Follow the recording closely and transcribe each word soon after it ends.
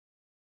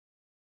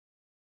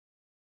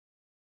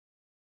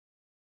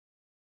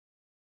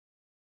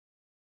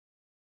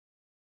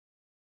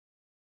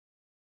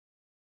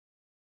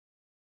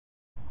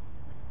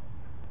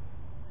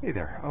Hey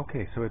there.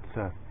 Okay, so it's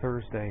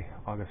Thursday,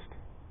 August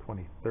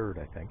 23rd,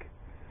 I think.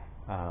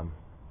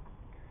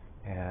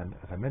 And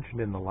as I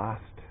mentioned in the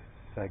last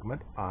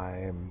segment,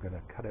 I'm going to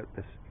cut out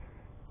this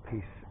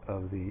piece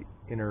of the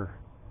inner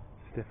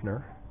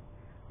stiffener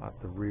at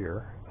the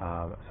rear.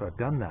 So I've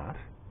done that,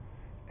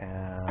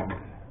 and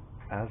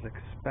as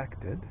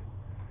expected,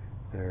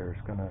 there's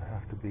going to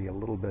have to be a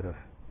little bit of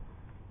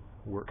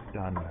work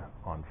done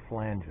on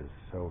flanges.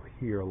 So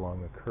here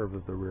along the curve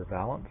of the rear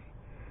valance,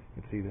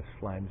 you can see this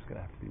flange is going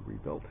to have to be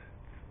rebuilt,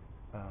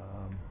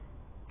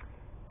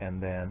 and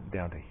then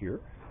down to here,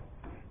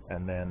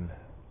 and then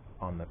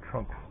on the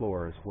trunk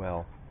floor as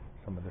well,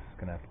 some of this is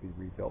going to have to be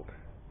rebuilt.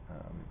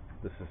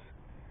 This is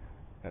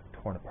got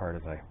torn apart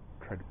as I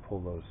tried to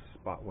pull those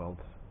spot welds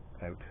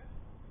out.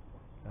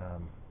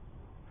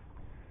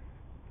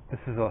 This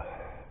is a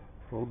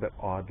little bit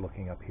odd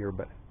looking up here,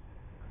 but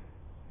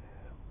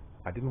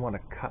I didn't want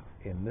to cut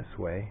in this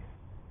way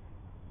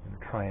and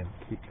try and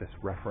keep this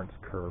reference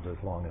curve as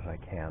long as I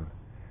can.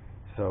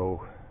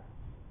 So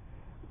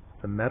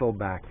the metal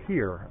back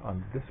here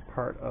on this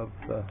part of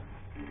the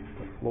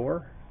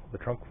floor, the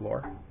trunk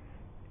floor,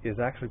 is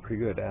actually pretty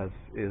good, as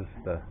is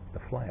the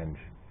flange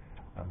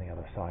on the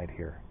other side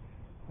here.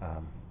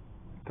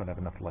 Don't have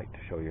enough light to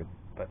show you,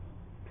 but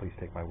please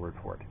take my word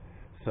for it.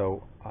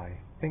 So I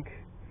think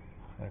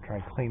I'm going to try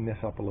and clean this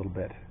up a little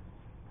bit,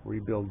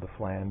 rebuild the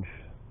flange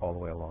all the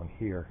way along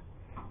here,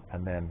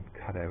 and then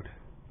cut out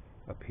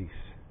a piece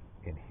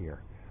in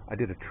here. I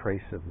did a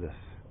trace of this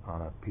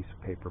on a piece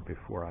of paper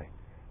before I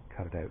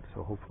cut it out,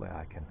 so hopefully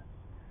I can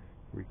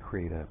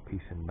recreate a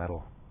piece in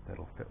metal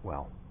that'll fit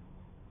well.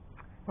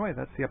 Anyway,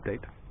 that's the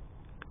update.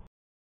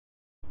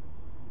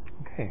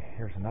 Okay,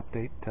 here's an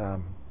update.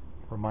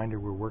 Reminder,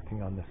 we're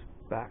working on this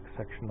back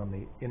section on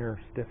the inner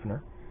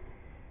stiffener,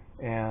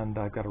 and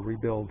I've got to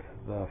rebuild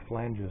the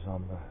flanges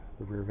on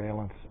the rear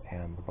valance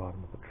and the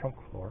bottom of the trunk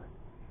floor.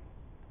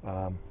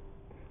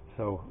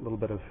 So a little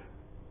bit of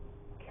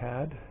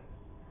CAD,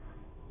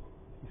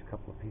 these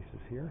couple of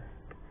pieces here,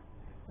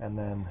 and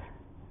then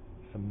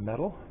some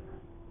metal.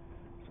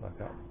 So I've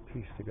got a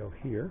piece to go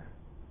here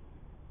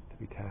to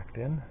be tacked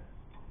in,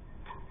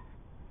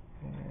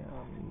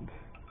 and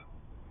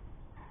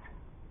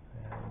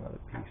another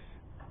piece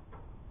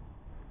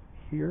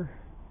here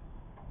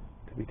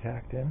to be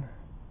tacked in,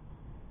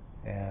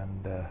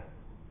 and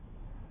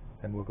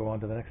then we'll go on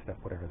to the next step,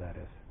 whatever that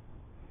is.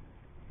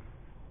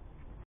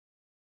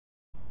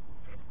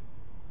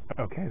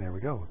 Okay, there we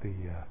go. The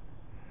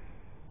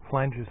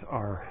flanges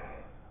are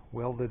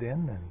welded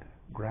in and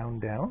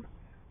ground down.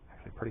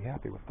 Actually pretty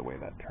happy with the way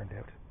that turned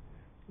out.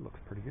 It looks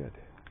pretty good.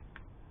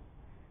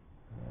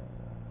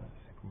 Let's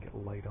see if we can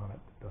get light on it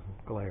that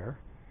doesn't glare.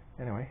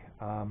 Anyway,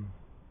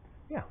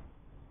 yeah.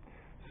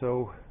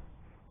 So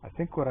I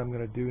think what I'm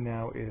going to do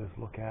now is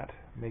look at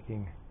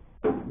making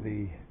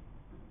the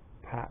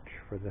patch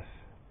for this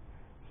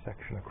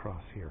section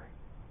across here.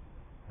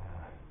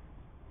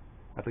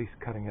 At least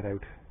cutting it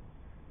out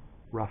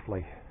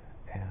roughly,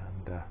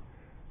 and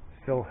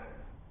still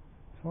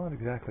not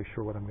exactly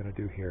sure what I'm going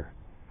to do here.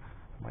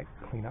 I might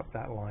clean up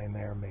that line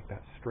there, make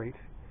that straight.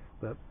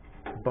 The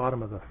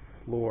bottom of the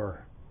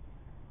floor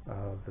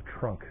of the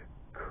trunk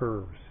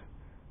curves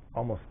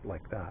almost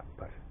like that,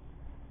 but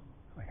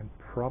I can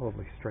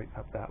probably straighten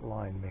up that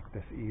line, make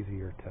this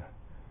easier to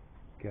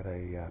get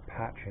a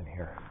patch in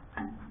here,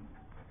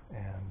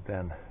 and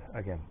then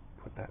again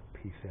put that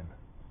piece in.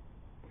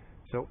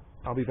 So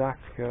I'll be back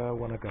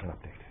when I've got an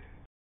update.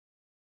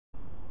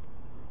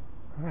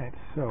 Alright,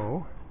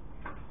 so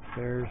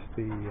there's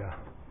the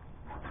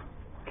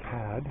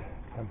CAD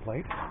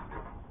template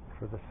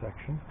for the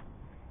section,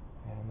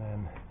 and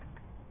then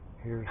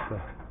here's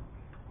the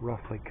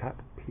roughly cut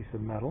piece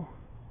of metal.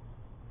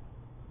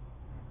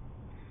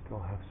 Still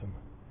have some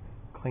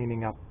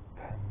cleaning up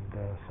and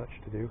such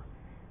to do.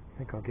 I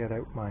think I'll get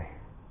out my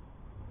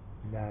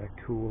pneumatic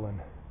tool and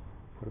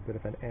put a bit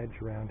of an edge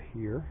around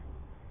here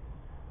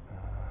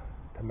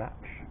to match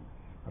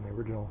on the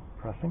original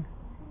pressing,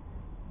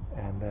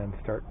 and then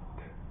start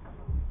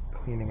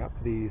cleaning up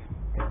these,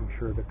 making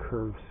sure the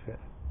curves fit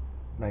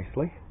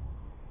nicely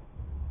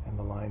and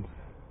the lines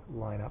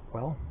line up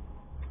well.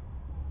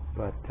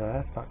 But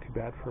that's not too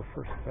bad for a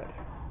first fit.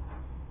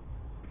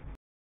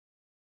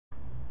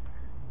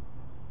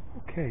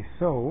 Okay,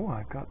 so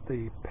I've got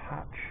the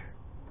patch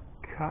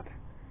cut,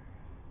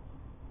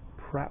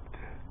 prepped,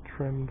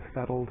 trimmed,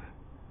 fettled,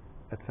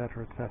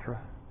 etc., etc.,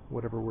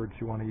 whatever words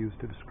you want to use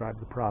to describe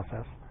the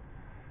process.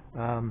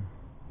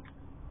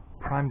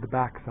 Primed the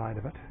back side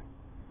of it,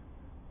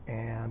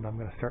 and I'm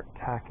going to start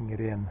tacking it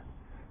in.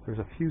 There's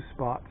a few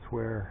spots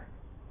where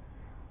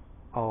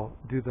I'll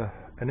do the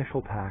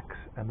initial tacks,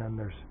 and then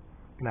there's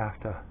going to have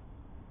to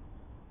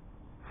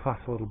fuss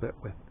a little bit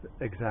with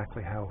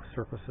exactly how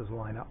surfaces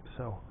line up.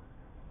 So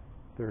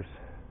there's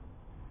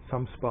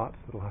some spots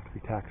that'll have to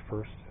be tacked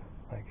first,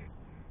 like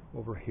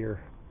over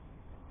here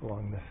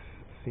along this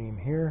seam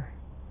here,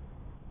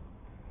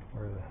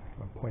 where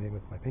I'm pointing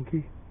with my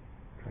pinky,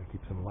 trying to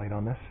keep some light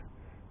on this.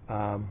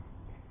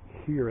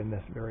 Here in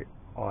this very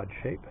odd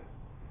shape,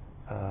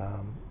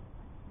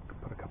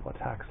 Put a couple of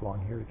tacks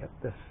along here to get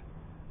this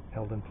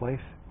held in place,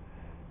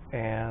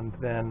 and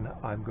then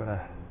I'm going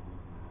to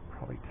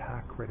probably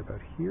tack right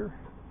about here,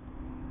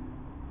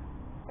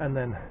 and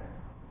then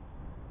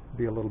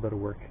be a little bit of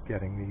work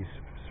getting these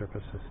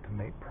surfaces to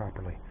mate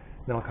properly.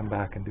 Then I'll come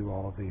back and do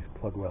all of these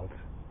plug welds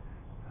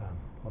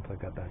once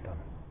I've got that done.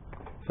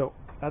 So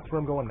that's where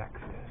I'm going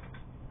next.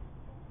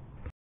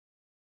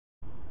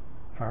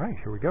 Alright,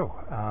 here we go.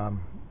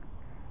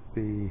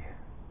 The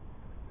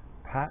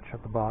patch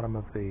at the bottom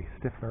of the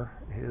stiffener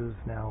is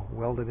now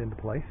welded into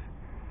place.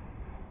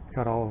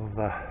 Got all of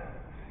the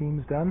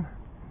seams done,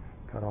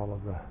 got all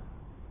of the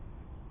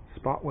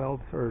spot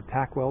welds or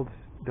tack welds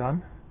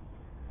done,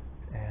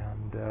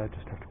 and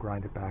just have to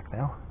grind it back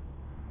now.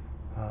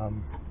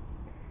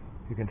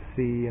 You can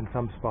see in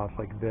some spots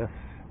like this,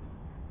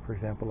 for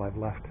example, I've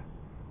left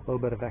a little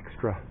bit of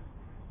extra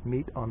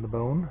meat on the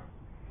bone,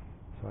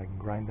 so I can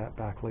grind that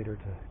back later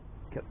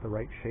to get the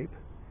right shape.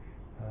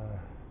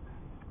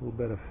 A little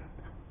bit of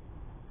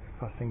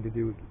fussing to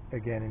do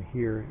again in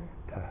here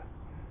to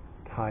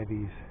tie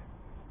these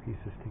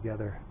pieces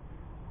together.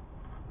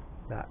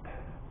 That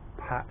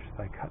patch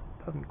that I cut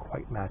doesn't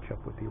quite match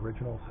up with the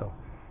original, so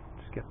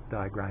just get the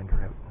die grinder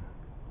out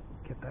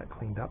and get that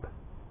cleaned up.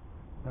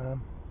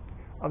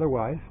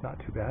 Otherwise, not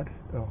too bad.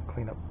 I'll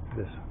clean up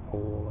this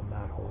hole and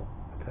that hole,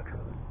 etc.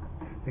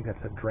 I think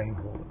that's a drain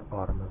hole at the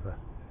bottom of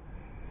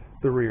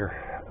the rear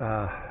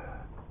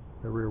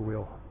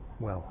wheel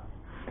well.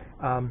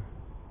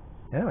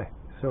 Anyway,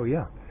 so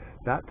yeah,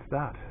 that's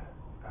that.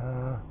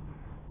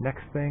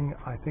 Next thing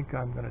I think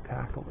I'm going to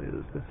tackle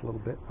is this little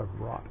bit of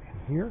rot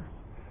in here.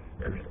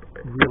 There's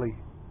really,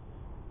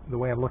 the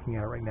way I'm looking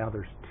at it right now,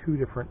 there's two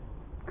different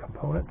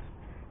components.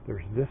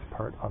 There's this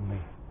part on the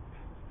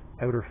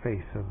outer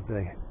face of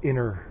the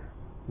inner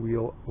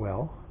wheel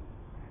well,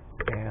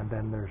 and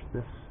then there's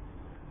this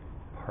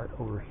part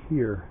over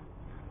here,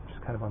 which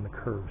is kind of on the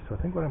curve. So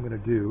I think what I'm going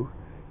to do,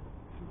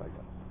 see if I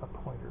got a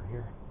pointer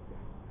here.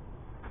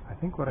 I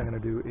think what I'm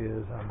going to do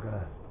is I'm going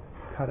to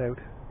cut out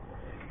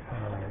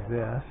kind of like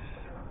this,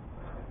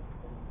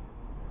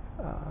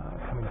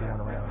 coming down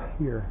around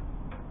here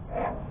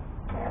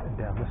and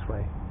down this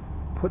way,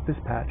 put this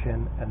patch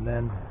in, and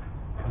then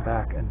come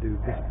back and do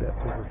this bit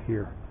over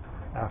here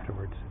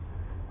afterwards.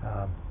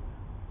 A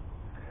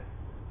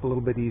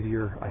little bit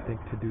easier, I think,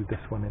 to do this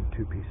one in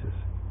two pieces.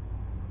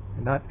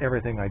 And not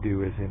everything I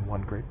do is in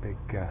one great big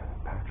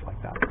patch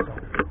like that. So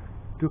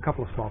do a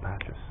couple of small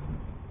patches.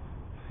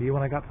 See you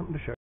when I got something to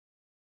show.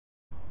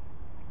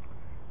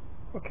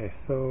 Okay,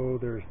 so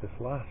there's this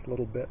last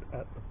little bit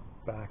at the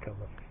back of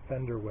the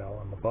fender well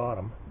on the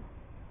bottom.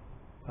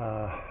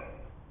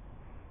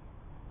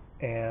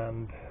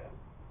 And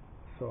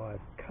so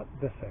I've cut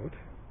this out,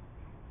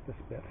 this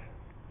bit,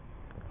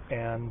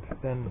 and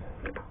then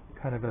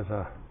kind of as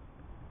an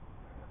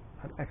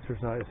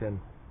exercise in,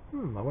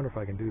 I wonder if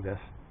I can do this,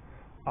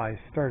 I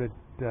started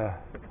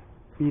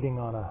beating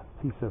on a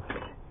piece of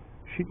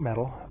sheet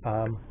metal.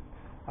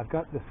 I've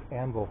got this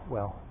anvil,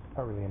 well,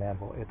 not really an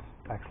anvil, it's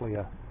actually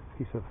a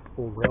piece of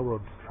old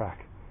railroad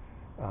track,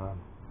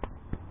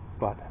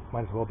 but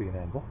might as well be an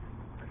anvil.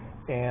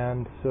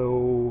 And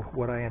so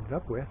what I ended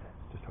up with,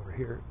 just over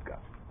here,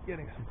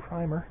 getting some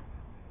primer,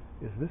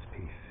 is this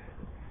piece.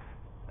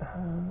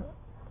 And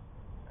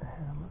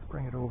let's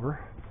bring it over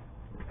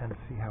and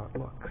see how it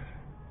looks.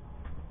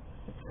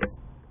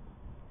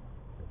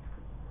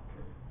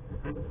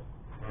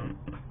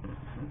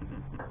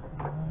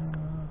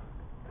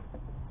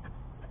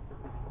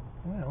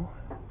 Well,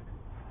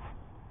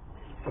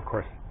 of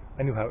course,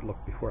 I knew how it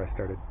looked before I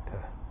started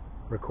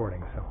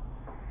recording, so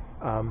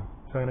I'm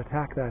going to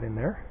tack that in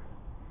there.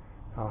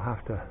 I'll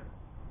have to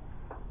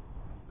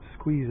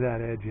squeeze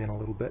that edge in a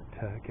little bit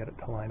to get it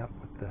to line up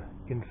with the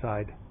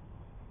inside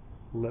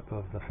lip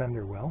of the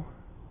fender well,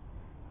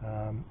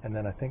 and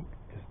then I think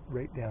just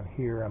right down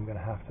here I'm going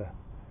to have to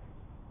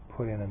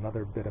put in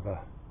another bit of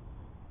a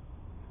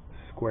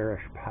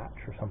squarish patch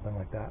or something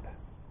like that.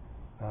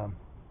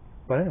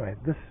 But anyway,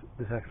 this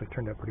actually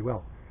turned out pretty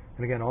well.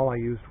 And again, all I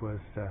used was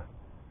a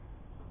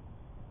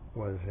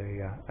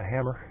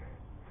hammer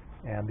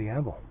and the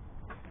anvil.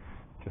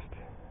 Just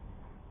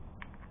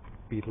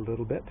beat a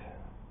little bit,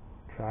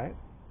 try it,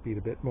 beat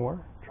a bit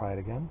more, try it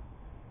again,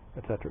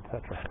 etc.,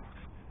 etc.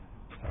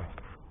 So,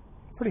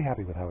 pretty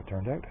happy with how it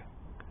turned out.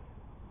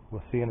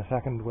 We'll see in a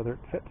second whether it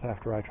fits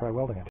after I try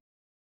welding it.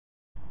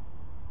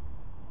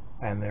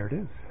 And there it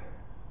is,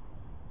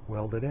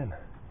 welded in.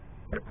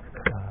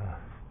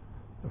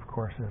 Of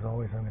course, as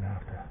always, I'm going to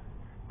have to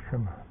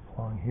trim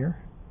along here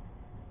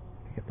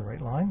to get the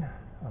right line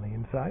on the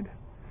inside,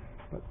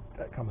 but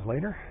that comes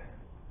later.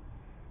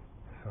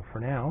 So for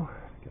now,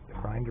 get the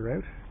grinder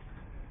out,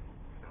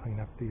 clean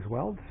up these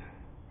welds,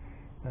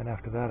 and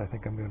after that I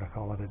think I'm going to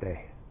call it a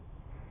day.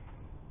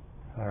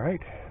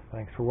 Alright,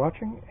 thanks for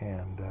watching,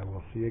 and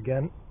we'll see you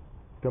again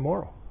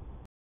tomorrow.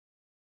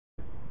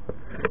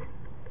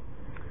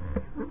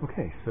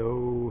 Okay,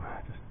 so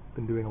just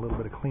been doing a little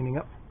bit of cleaning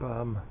up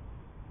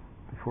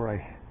before I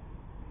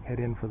head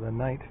in for the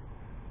night,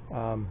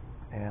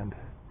 and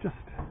just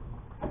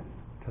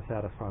to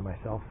satisfy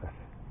myself that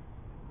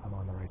I'm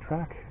on the right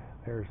track,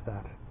 there's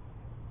that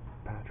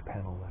patch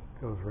panel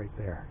that goes right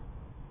there.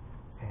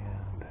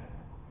 And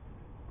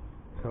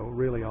so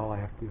really all I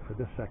have to do for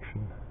this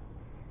section,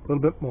 a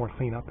little bit more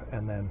cleanup,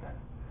 and then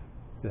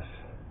this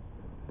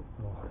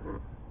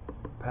little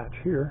patch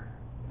here,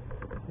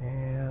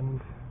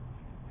 and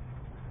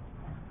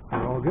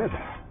we're all good.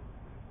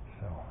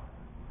 So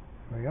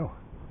there we go.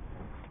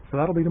 So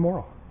that'll be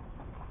tomorrow.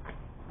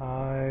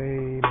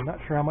 I'm not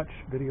sure how much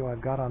video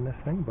I've got on this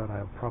thing, but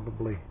I'll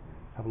probably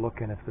have a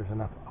look, and if there's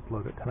enough,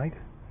 upload it tonight.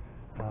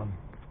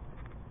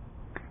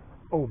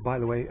 Oh, by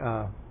the way,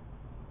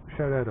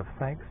 shout out of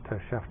thanks to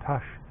Chef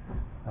Tush.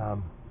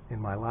 In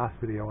my last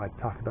video I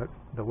talked about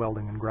the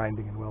welding and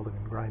grinding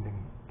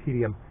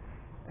tedium,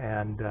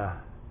 and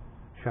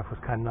Chef was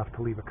kind enough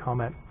to leave a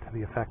comment to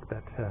the effect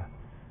that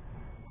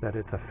that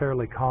it's a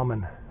fairly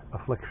common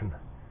affliction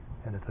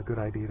and it's a good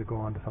idea to go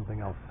on to something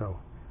else. So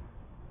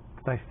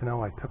it's nice to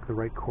know I took the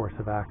right course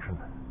of action.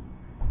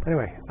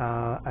 Anyway,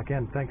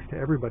 again, thanks to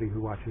everybody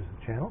who watches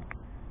the channel,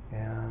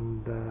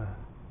 and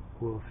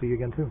we'll see you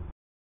again soon.